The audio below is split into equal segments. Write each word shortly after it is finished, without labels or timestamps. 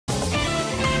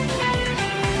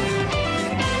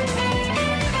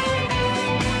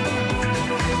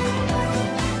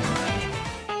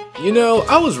You know,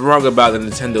 I was wrong about the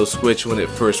Nintendo Switch when it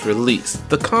first released.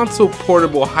 The console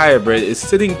portable hybrid is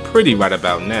sitting pretty right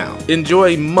about now,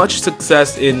 enjoying much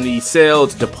success in the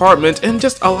sales department and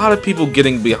just a lot of people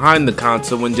getting behind the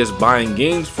console and just buying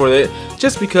games for it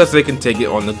just because they can take it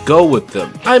on the go with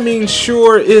them. I mean,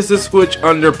 sure, is the Switch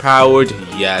underpowered?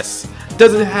 Yes.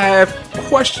 Does it have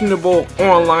questionable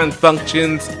online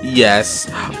functions? Yes.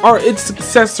 Are its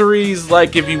accessories,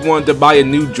 like if you wanted to buy a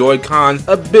new Joy-Con,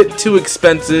 a bit too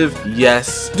expensive?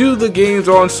 Yes. Do the games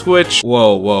on Switch?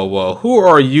 Whoa. Who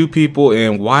are you people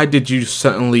and why did you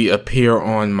suddenly appear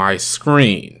on my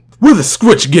screen? We're the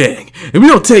Switch Gang, and we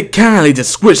don't take kindly to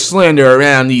Switch slander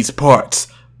around these parts.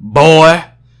 Boy.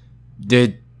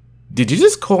 Did you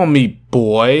just call me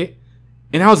boy?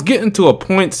 And I was getting to a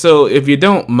point, so if you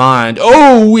don't mind,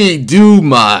 oh, we do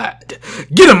mind.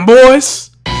 Get 'em, boys!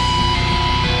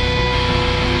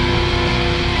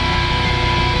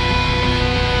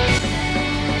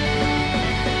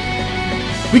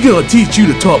 We gonna teach you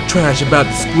to talk trash about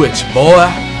the Switch, boy.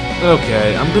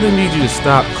 Okay, I'm gonna need you to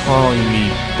stop calling me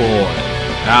boy.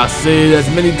 I'll say it as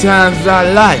many times as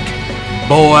I like,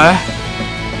 boy.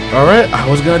 Alright, I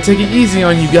was gonna take it easy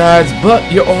on you guys,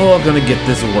 but you're all gonna get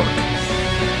this work.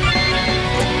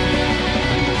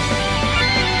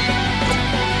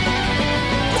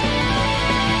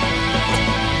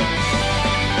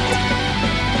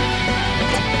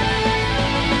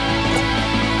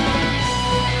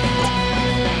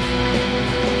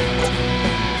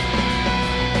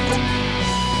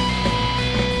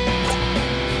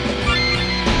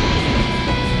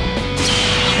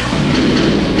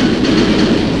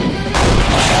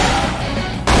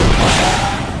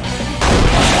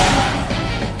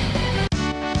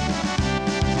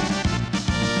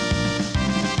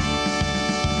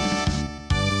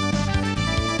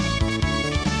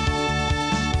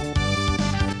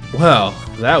 Well,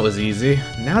 that was easy.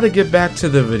 Now to get back to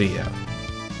the video.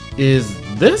 Is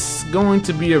this going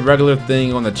to be a regular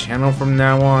thing on the channel from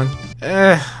now on?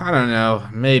 I don't know.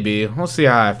 Maybe. We'll see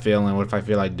how I feel and if I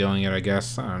feel like doing it, I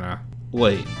guess. I don't know.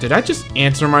 Wait, did I just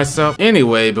answer myself?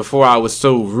 Anyway, before I was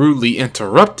so rudely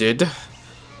interrupted,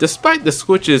 despite the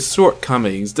Switch's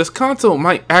shortcomings, this console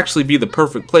might actually be the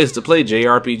perfect place to play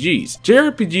JRPGs.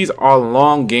 JRPGs are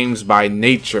long games by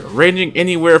nature, ranging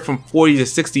anywhere from 40 to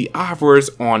 60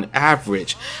 hours on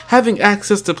average. Having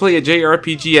access to play a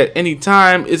JRPG at any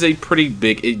time is a pretty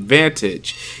big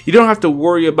advantage. You don't have to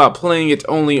worry about playing it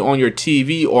only on your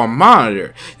TV or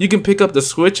monitor. You can pick up the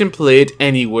Switch and play it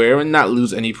anywhere and not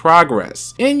lose any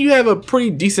progress. And you have a pretty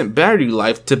decent battery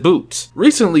life to boot.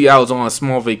 Recently I was on a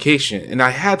small vacation and I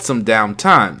had some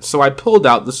downtime, so I pulled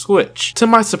out the Switch. To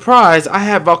my surprise, I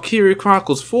had Valkyria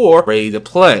Chronicles 4 ready to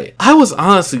play. I was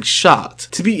honestly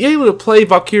shocked. To be able to play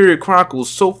Valkyria Chronicles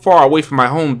so far away from my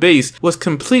home base was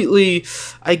completely,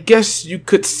 I guess you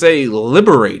could say,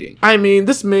 liberating. I mean,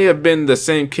 this may have been the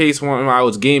same case when I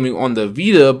was gaming on the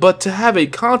Vita, but to have a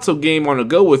console game on the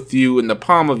go with you in the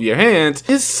palm of your hand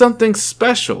is something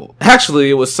special. Actually,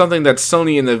 it was something that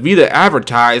Sony and the Vita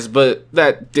advertised, but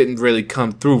that didn't really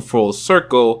come through full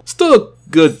circle. Still a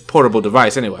good portable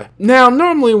device anyway. Now,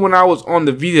 normally when I was on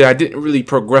the Vita, I didn't really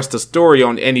progress the story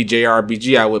on any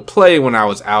JRPG I would play when I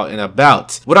was out and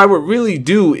about. What I would really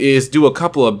do is do a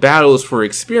couple of battles for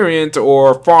experience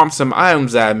or farm some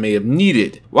items that I may have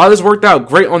needed. While this worked out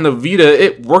great on the Vita,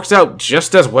 it works out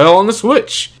just as well on the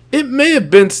Switch. It may have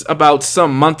been about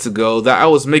some months ago that I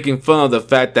was making fun of the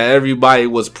fact that everybody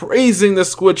was praising the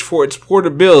Switch for its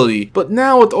portability, but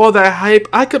now with all that hype,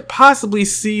 I could possibly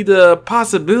see the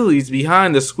possibilities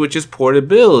behind the Switch's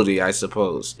portability, I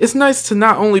suppose. It's nice to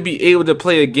not only be able to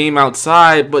play a game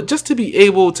outside, but just to be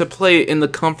able to play it in the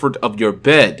comfort of your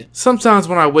bed. Sometimes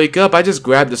when I wake up, I just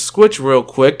grab the Switch real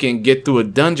quick and get through a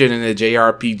dungeon in a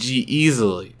JRPG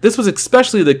easily. This was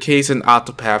especially the case in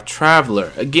Octopath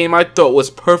Traveler, a game I thought was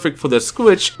perfect for the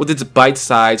Switch with its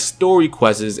bite-sized story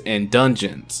quests and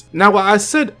dungeons. Now, while I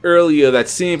said earlier that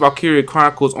seeing Valkyria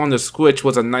Chronicles on the Switch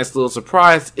was a nice little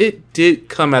surprise, it did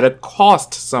come at a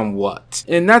cost somewhat.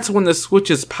 And that's when the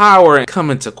Switch's power come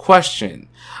into question.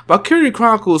 Valkyria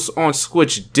Chronicles on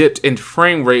Switch dipped in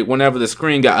frame rate whenever the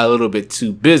screen got a little bit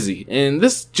too busy, and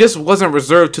this just wasn't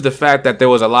reserved to the fact that there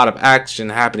was a lot of action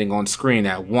happening on screen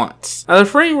at once. Now, the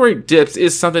frame rate dips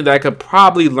is something that I could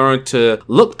probably learn to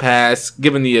look past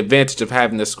given the advantage of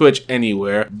having the Switch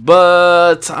anywhere,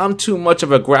 but I'm too much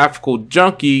of a graphical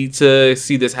junkie to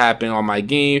see this happen on my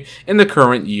game in the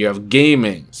current year of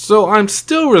gaming. So I'm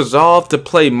still resolved to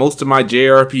play most of my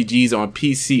JRPGs on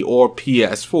PC or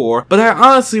PS4, but I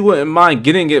honestly honestly wouldn't mind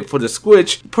getting it for the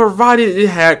Switch, provided it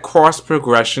had cross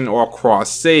progression or cross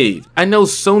save. I know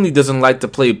Sony doesn't like to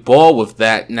play ball with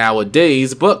that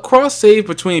nowadays, but cross save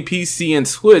between PC and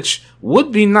Switch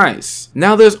would be nice.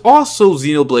 Now there's also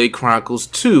Xenoblade Chronicles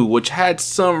 2, which had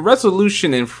some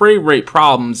resolution and frame rate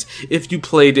problems if you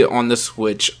played it on the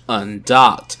Switch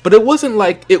undocked. But it wasn't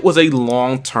like it was a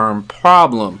long-term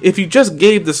problem. If you just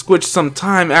gave the Switch some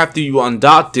time after you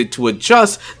undocked it to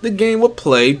adjust, the game would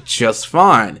play just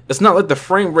fine. It's not like the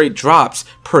frame rate drops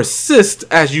persist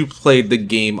as you played the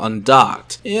game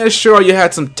undocked. Yeah, sure, you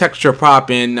had some texture pop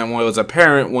in and it was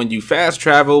apparent when you fast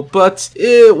travel, but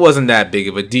it wasn't that big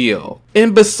of a deal.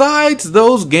 And besides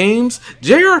those games,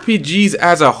 JRPGs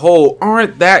as a whole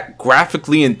aren't that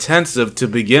graphically intensive to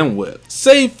begin with,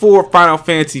 save for Final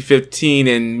Fantasy 15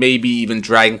 and maybe even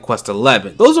Dragon Quest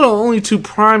 11. Those are the only two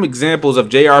prime examples of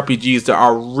JRPGs that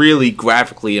are really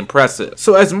graphically impressive.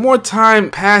 So as more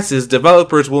time passes,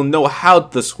 developers will know how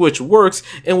the Switch works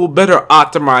and will better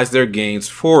optimize their games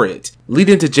for it,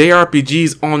 leading to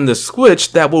JRPGs on the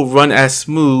Switch that will run as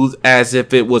smooth as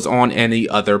if it was on any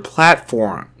other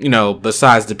platform. You know,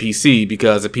 besides the PC,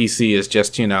 because the PC is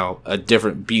just, you know, a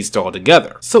different beast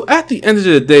altogether. So at the end of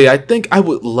the day, I think I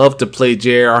would love to play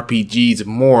JRPGs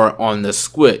more on the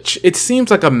Switch. It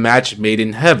seems like a match made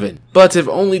in heaven. But if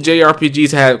only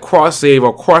JRPGs had cross-save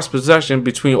or cross-possession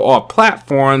between all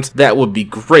platforms, that would be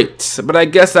great. But I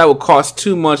guess that would cost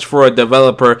too much for a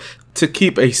developer to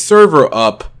keep a server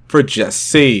up for just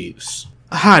saves.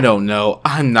 I don't know,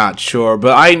 I'm not sure,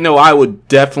 but I know I would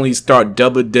definitely start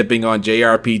double dipping on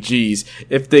JRPGs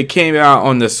if they came out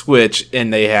on the Switch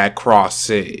and they had cross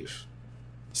save.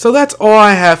 So that's all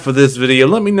I have for this video.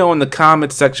 Let me know in the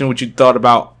comment section what you thought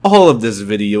about all of this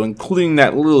video, including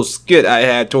that little skit I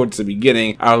had towards the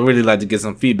beginning. I would really like to get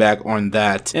some feedback on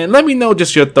that. And let me know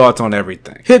just your thoughts on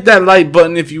everything. Hit that like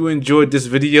button if you enjoyed this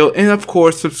video, and of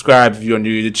course subscribe if you're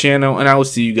new to the channel, and I will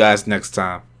see you guys next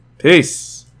time.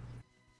 Peace.